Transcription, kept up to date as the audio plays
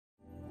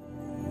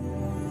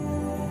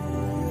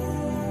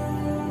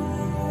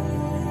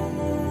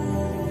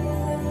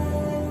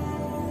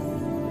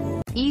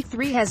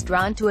E3 has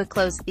drawn to a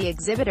close, the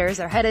exhibitors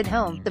are headed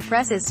home, the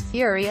press is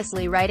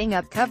furiously writing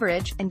up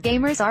coverage, and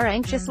gamers are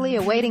anxiously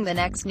awaiting the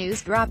next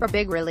news drop or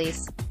big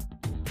release.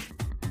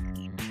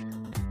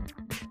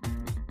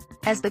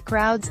 As the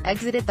crowds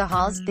exited the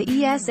halls, the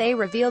ESA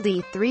revealed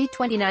E3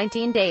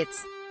 2019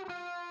 dates.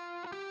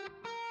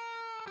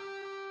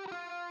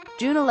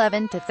 June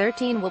 11 to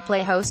 13 will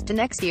play host to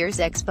next year's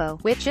expo,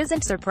 which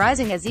isn't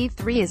surprising as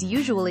E3 is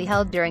usually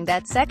held during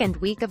that second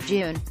week of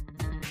June.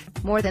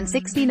 More than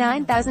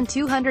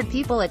 69,200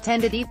 people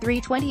attended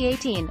E3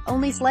 2018,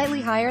 only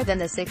slightly higher than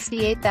the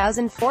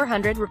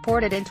 68,400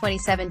 reported in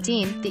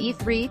 2017. The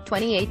E3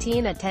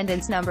 2018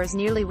 attendance numbers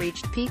nearly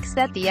reached peaks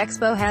that the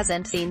expo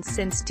hasn't seen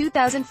since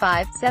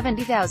 2005,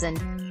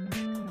 70,000.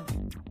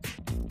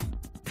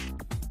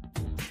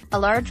 A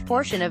large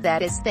portion of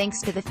that is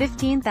thanks to the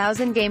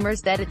 15,000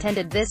 gamers that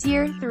attended this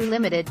year through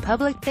limited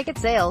public ticket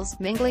sales,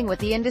 mingling with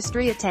the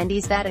industry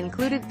attendees that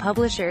included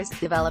publishers,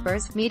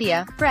 developers,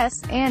 media, press,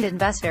 and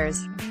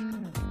investors.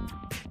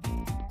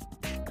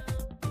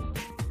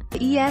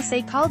 The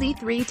ESA called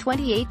E3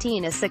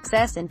 2018 a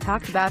success and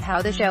talked about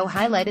how the show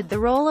highlighted the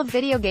role of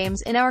video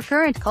games in our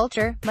current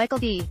culture. Michael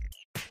D.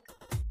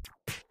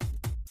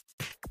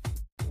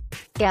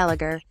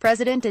 Gallagher,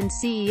 president and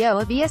CEO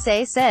of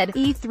ESA, said,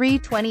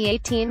 E3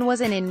 2018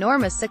 was an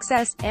enormous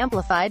success,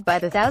 amplified by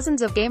the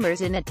thousands of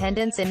gamers in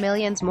attendance and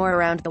millions more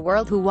around the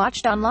world who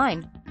watched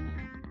online.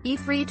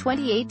 E3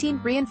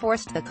 2018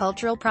 reinforced the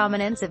cultural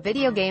prominence of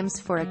video games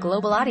for a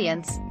global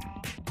audience.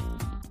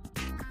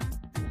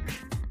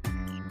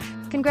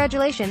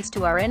 Congratulations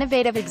to our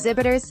innovative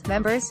exhibitors,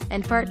 members,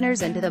 and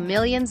partners, and to the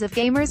millions of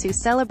gamers who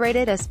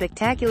celebrated a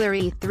spectacular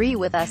E3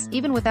 with us.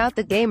 Even without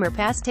the Gamer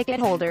Pass ticket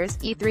holders,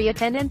 E3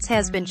 attendance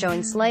has been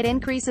showing slight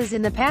increases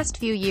in the past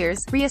few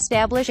years,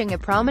 re-establishing a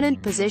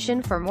prominent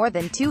position for more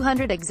than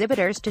 200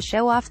 exhibitors to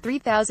show off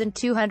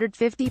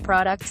 3,250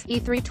 products.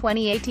 E3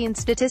 2018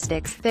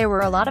 statistics. There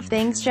were a lot of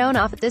things shown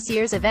off at this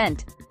year's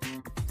event.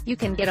 You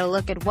can get a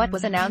look at what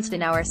was announced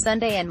in our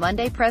Sunday and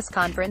Monday press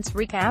conference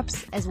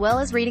recaps, as well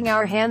as reading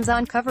our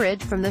hands-on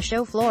coverage from the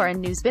show floor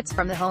and news bits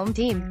from the home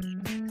team.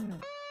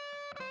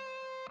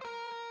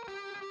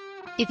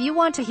 If you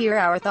want to hear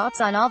our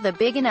thoughts on all the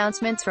big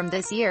announcements from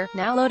this year,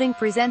 Now Loading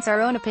presents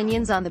our own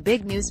opinions on the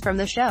big news from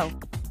the show.